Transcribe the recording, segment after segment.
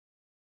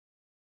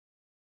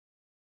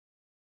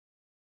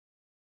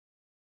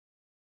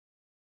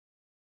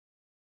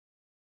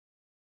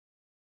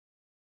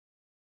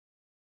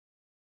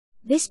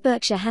This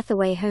Berkshire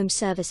Hathaway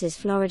HomeServices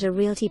Florida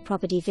Realty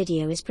property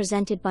video is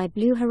presented by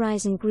Blue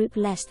Horizon Group.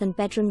 Less than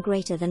bedroom,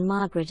 greater than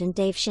Margaret and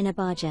Dave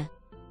Shinabaja.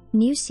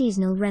 New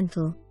seasonal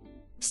rental.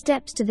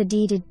 Steps to the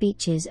deeded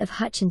beaches of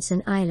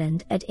Hutchinson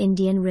Island at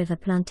Indian River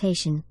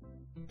Plantation.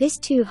 This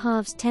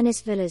 2/2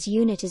 tennis villas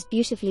unit is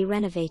beautifully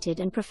renovated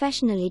and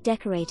professionally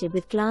decorated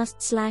with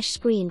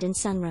glassed/screened in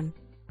sunroom,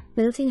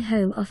 built-in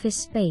home office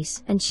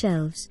space and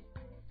shelves.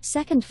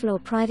 Second floor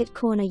private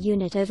corner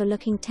unit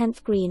overlooking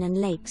 10th Green and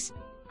lakes.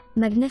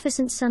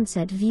 Magnificent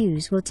sunset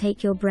views will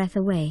take your breath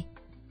away.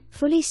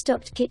 Fully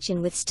stocked kitchen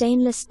with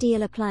stainless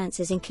steel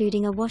appliances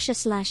including a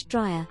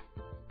washer/dryer.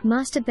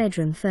 Master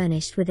bedroom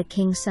furnished with a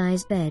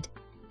king-size bed.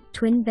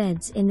 Twin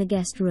beds in the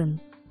guest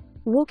room.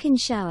 Walk-in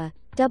shower,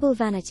 double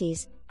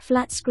vanities,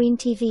 flat-screen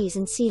TVs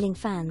and ceiling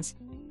fans.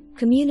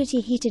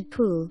 Community heated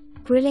pool,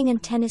 grilling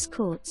and tennis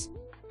courts.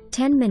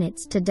 10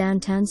 minutes to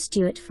downtown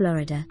Stuart,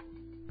 Florida.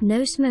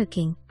 No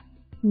smoking.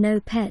 No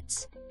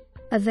pets.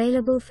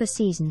 Available for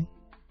season.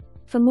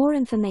 For more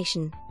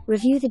information,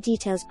 review the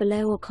details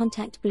below or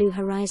contact Blue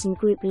Horizon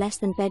Group. Less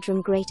than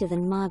bedroom, greater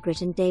than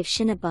Margaret and Dave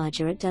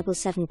Shinabaja at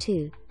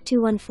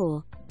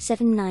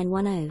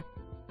 772-214-7910.